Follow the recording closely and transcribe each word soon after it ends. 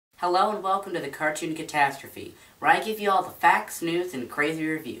Hello and welcome to the Cartoon Catastrophe, where I give you all the facts, news, and crazy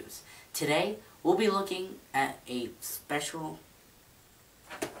reviews. Today, we'll be looking at a special...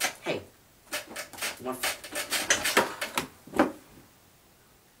 Hey.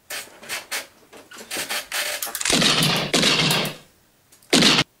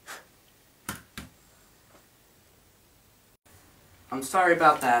 I'm sorry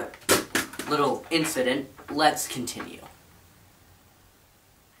about that little incident. Let's continue.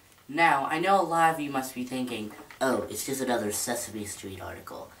 Now, I know a lot of you must be thinking, oh, it's just another Sesame Street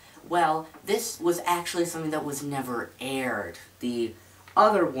article. Well, this was actually something that was never aired. The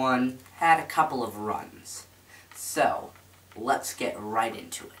other one had a couple of runs. So, let's get right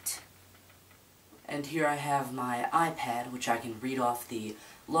into it. And here I have my iPad, which I can read off the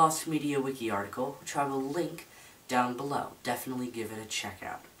Lost Media Wiki article, which I will link down below. Definitely give it a check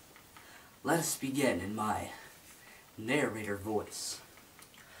out. Let us begin in my narrator voice.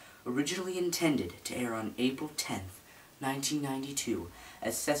 Originally intended to air on April 10th, 1992,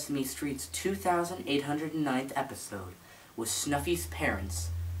 as Sesame Street's 2,809th episode, was Snuffy's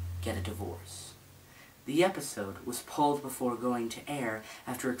parents get a divorce. The episode was pulled before going to air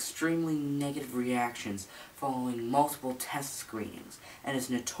after extremely negative reactions following multiple test screenings, and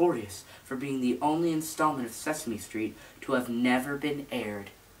is notorious for being the only installment of Sesame Street to have never been aired,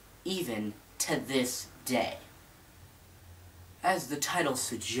 even to this day. As the title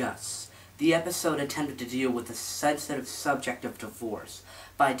suggests, the episode attempted to deal with the sensitive subject of divorce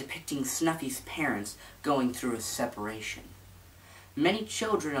by depicting Snuffy's parents going through a separation. Many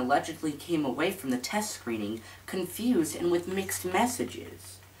children allegedly came away from the test screening confused and with mixed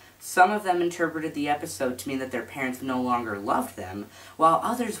messages. Some of them interpreted the episode to mean that their parents no longer loved them, while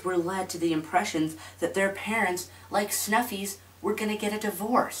others were led to the impressions that their parents, like Snuffy's, were going to get a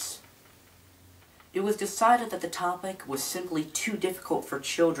divorce. It was decided that the topic was simply too difficult for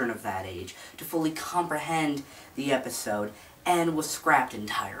children of that age to fully comprehend the episode, and was scrapped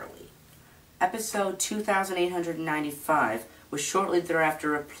entirely. Episode 2895 was shortly thereafter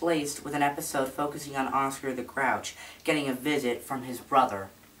replaced with an episode focusing on Oscar the Grouch getting a visit from his brother,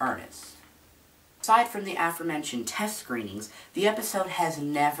 Ernest. Aside from the aforementioned test screenings, the episode has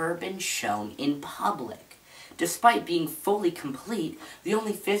never been shown in public. Despite being fully complete, the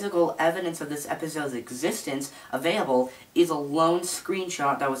only physical evidence of this episode's existence available is a lone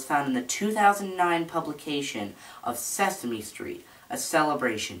screenshot that was found in the 2009 publication of Sesame Street, a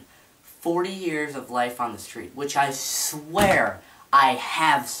celebration. 40 years of life on the street, which I swear I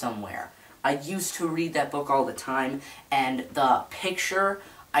have somewhere. I used to read that book all the time, and the picture,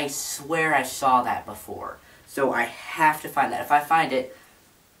 I swear I saw that before. So I have to find that. If I find it,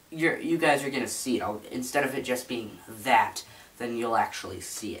 you guys are going to see it. Instead of it just being that, then you'll actually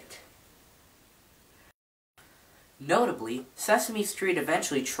see it. Notably, Sesame Street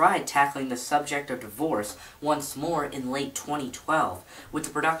eventually tried tackling the subject of divorce once more in late 2012, with the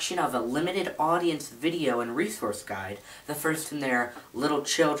production of a limited audience video and resource guide, the first in their Little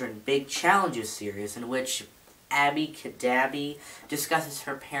Children Big Challenges series, in which Abby Cadabby discusses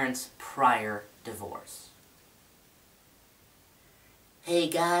her parents' prior divorce. Hey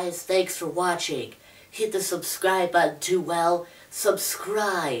guys, thanks for watching. Hit the subscribe button too,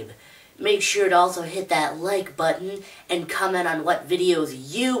 subscribe. Make sure to also hit that like button and comment on what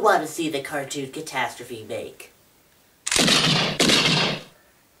videos you want to see the Cartoon Catastrophe make.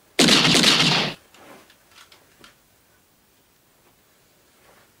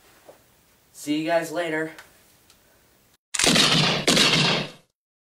 See you guys later.